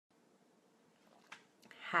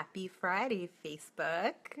Happy Friday,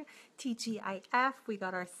 Facebook. TGIF, we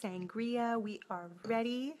got our sangria. We are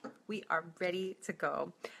ready. We are ready to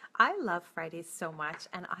go. I love Fridays so much,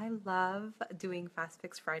 and I love doing Fast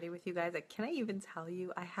Fix Friday with you guys. Can I even tell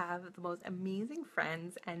you, I have the most amazing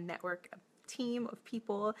friends and network team of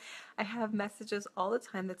people. I have messages all the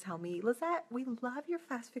time that tell me, Lizette, we love your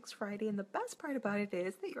Fast Fix Friday, and the best part about it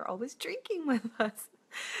is that you're always drinking with us.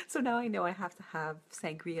 So now I know I have to have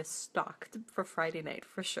sangria stocked for Friday night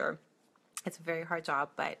for sure. It's a very hard job,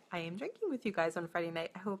 but I am drinking with you guys on Friday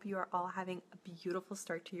night. I hope you are all having a beautiful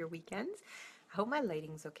start to your weekends. I hope my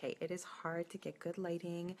lighting's okay. It is hard to get good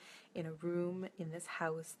lighting in a room in this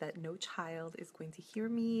house that no child is going to hear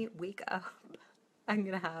me wake up. I'm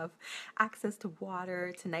gonna have access to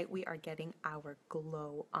water. Tonight we are getting our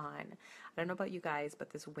glow on. I don't know about you guys,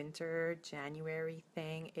 but this winter January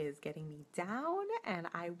thing is getting me down and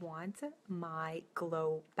I want my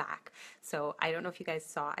glow back. So I don't know if you guys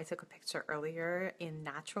saw, I took a picture earlier in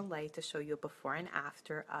natural light to show you a before and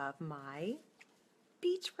after of my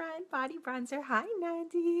Beachfront Body Bronzer. Hi,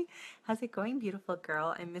 Mandy. How's it going, beautiful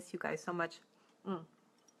girl? I miss you guys so much.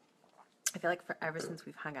 I feel like forever since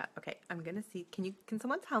we've hung out. Okay, I'm gonna see. Can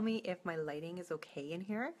someone tell me if my lighting is okay in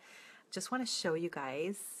here? Just want to show you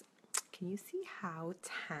guys. Can you see how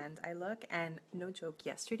tanned I look? And no joke,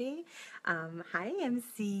 yesterday, hi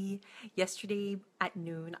MC. Yesterday at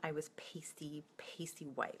noon, I was pasty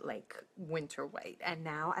white, like winter white. And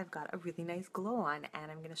now I've got a really nice glow on. And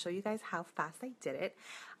I'm gonna show you guys how fast I did it.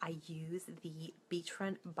 I use the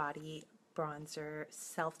Beachfront Body Bronzer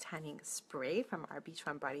Self-Tanning Spray from our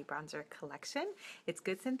Beachfront Body Bronzer collection. It's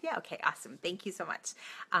good, Cynthia? Okay, awesome. Thank you so much.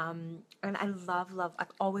 And I love,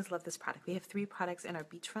 I've always loved this product. We have 3 products in our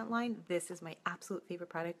Beachfront line. This is my absolute favorite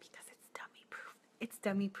product because it's dummy proof. It's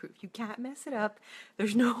dummy proof. You can't mess it up.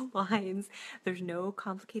 There's no lines. There's no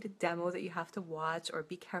complicated demos that you have to watch or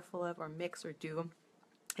be careful of or mix or do.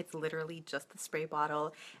 It's literally just the spray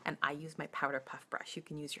bottle, and I use my powder puff brush. You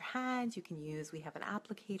can use your hands, we have an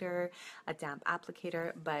applicator, a damp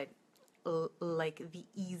applicator, but like the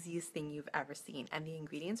easiest thing you've ever seen. And the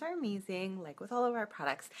ingredients are amazing, like with all of our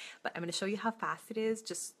products, but I'm going to show you how fast it is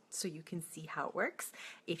just so you can see how it works.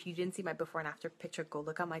 If you didn't see my before and after picture, go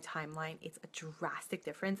look on my timeline. It's a drastic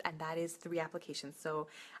difference, and that is 3 applications. So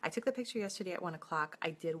I took the picture yesterday at 1 o'clock.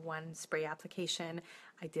 I did 1 spray application.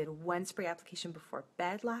 I did 1 spray application before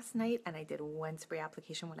bed last night, and I did 1 spray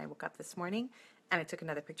application when I woke up this morning, and I took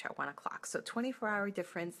another picture at 1 o'clock. So 24-hour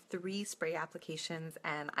difference, 3 spray applications,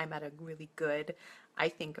 and I'm at a really good, I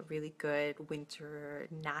think a really good winter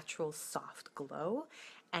natural soft glow,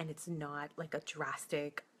 and it's not like a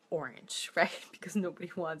drastic orange, right? Because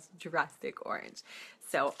nobody wants drastic orange.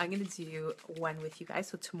 So I'm gonna do 1 with you guys.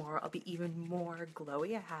 So tomorrow I'll be even more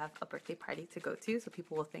glowy. I have a birthday party to go to, so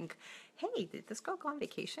people will think, hey, did this girl go on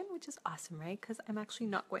vacation? Which is awesome, right? Because I'm actually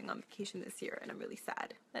not going on vacation this year, and I'm really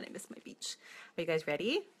sad that I missed my beach. Are you guys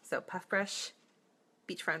ready? So puff brush,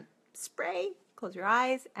 Beachfront spray, close your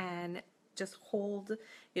eyes, and just hold.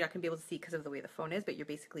 You're not gonna be able to see because of the way the phone is, but you're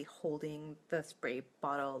basically holding the spray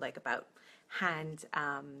bottle like about hand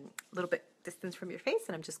a little bit distance from your face,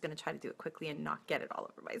 and I'm just going to try to do it quickly and not get it all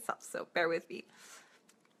over myself, so bear with me.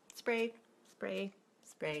 Spray, spray,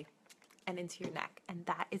 spray, and into your neck, and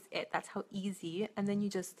that is it. That's how easy. And then you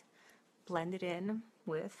just blend it in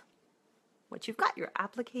with what you've got, your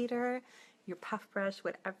applicator, your puff brush,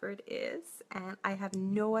 whatever it is. And I have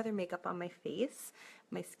no other makeup on my face.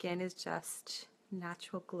 My skin is just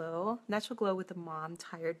natural glow with the mom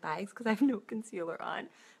tired bags because I have no concealer on,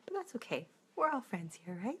 but that's okay. We're all friends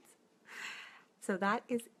here, right? So that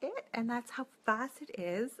is it, and that's how fast it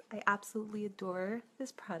is. I absolutely adore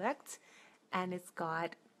this product, and it's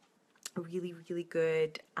got really, really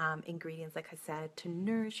good ingredients, like I said, to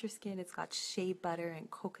nourish your skin. It's got shea butter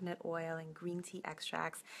and coconut oil and green tea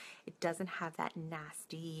extracts. It doesn't have that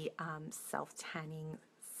nasty self-tanning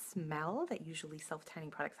smell that usually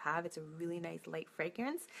self-tanning products have. It's a really nice light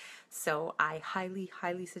fragrance, so I highly,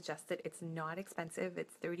 highly suggest it. It's not expensive.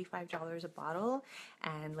 It's $35 a bottle,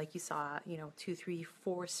 and like you saw, 2, 3,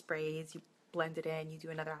 4 sprays, you blend it in, you do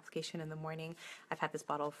another application in the morning. I've had this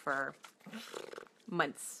bottle for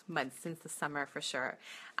months since the summer for sure.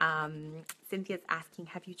 Cynthia's asking,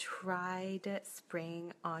 have you tried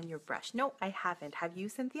spraying on your brush? No, I haven't. Have you,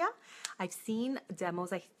 Cynthia? I've seen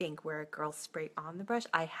demos, I think, where girls spray on the brush.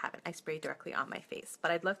 I haven't. I spray directly on my face,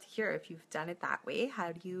 but I'd love to hear if you've done it that way.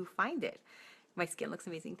 How do you find it? My skin looks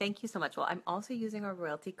amazing. Thank you so much. Well, I'm also using our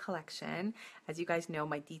Royalty collection. As you guys know,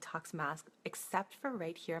 my detox mask, except for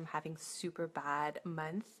right here, I'm having super bad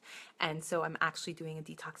month. And so I'm actually doing a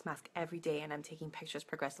detox mask every day and I'm taking pictures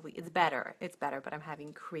progressively. It's better, but I'm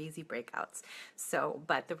having crazy breakouts. So,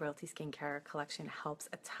 but the Royalty skincare collection helps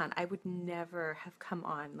a ton. I would never have come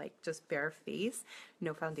on like just bare face,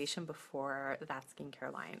 no foundation before that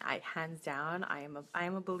skincare line. Hands down, I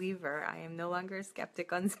am a believer. I am no longer a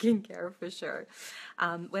skeptic on skincare for sure.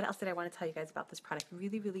 What else did I want to tell you guys about this product?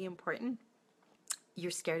 Really, really important. You're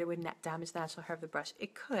scared it would damage the natural hair of the brush.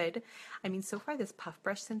 It could. I mean, so far this puff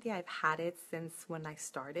brush, Cynthia, I've had it since when I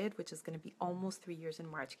started, which is going to be almost 3 years in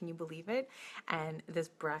March. Can you believe it? And this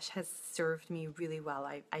brush has served me really well.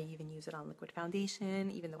 I even use it on liquid foundation,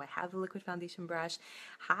 even though I have a liquid foundation brush.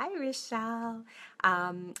 Hi, Rochelle.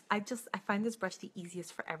 I find this brush the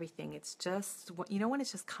easiest for everything. It's just, you know, when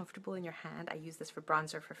it's just comfortable in your hand. I use this for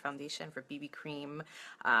bronzer, for foundation, for BB cream,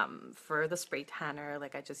 for the spray tanner.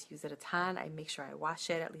 Like, I just use it a ton. I make sure I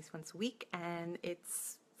wash it at least once a week, and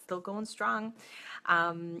it's still going strong.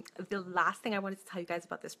 The last thing I wanted to tell you guys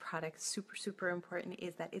about this product, super, super important,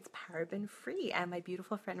 is that it's paraben free. And my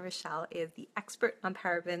beautiful friend Rochelle is the expert on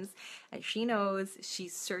parabens, and she knows.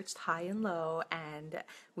 She's searched high and low, and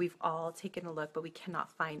we've all taken a look, but we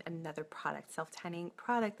cannot find another product, self-tanning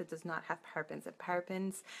product, that does not have parabens. And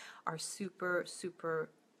parabens are super, super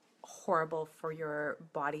horrible for your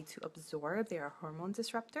body to absorb. They are a hormone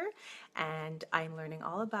disruptor, and I'm learning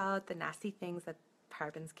all about the nasty things that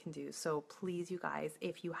parabens can do. So please, you guys,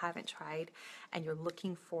 if you haven't tried and you're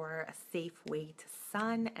looking for a safe way to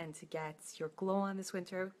sun and to get your glow on this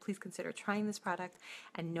winter, please consider trying this product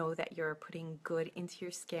and know that you're putting good into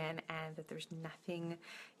your skin, and that there's nothing,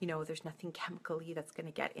 you know, there's nothing chemically that's going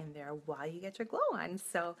to get in there while you get your glow on.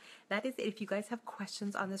 So that is it. If you guys have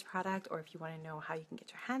questions on this product, or if you want to know how you can get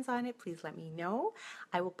your hands on it, please let me know.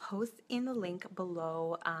 I will post in the link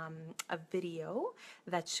below a video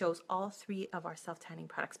that shows all 3 of our self-tanning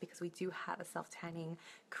products, because we do have a self-tanning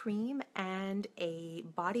cream and a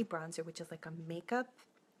body bronzer, which is like a makeup.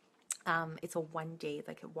 It's a 1 day,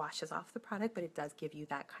 like, it washes off the product, but it does give you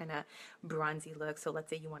that kind of bronzy look. So let's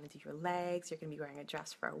say you want to do your legs, you're going to be wearing a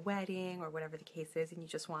dress for a wedding or whatever the case is, and you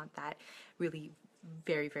just want that really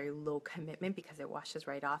very, very low commitment because it washes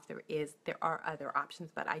right off. There are other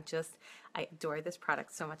options, but I adore this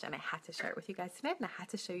product so much, and I had to share it with you guys tonight, and I had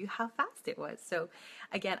to show you how fast it was. So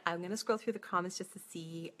again, I'm going to scroll through the comments just to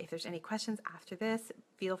see if there's any questions after this.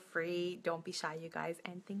 Feel free, don't be shy, you guys,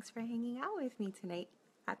 and thanks for hanging out with me tonight.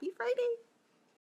 Happy Friday!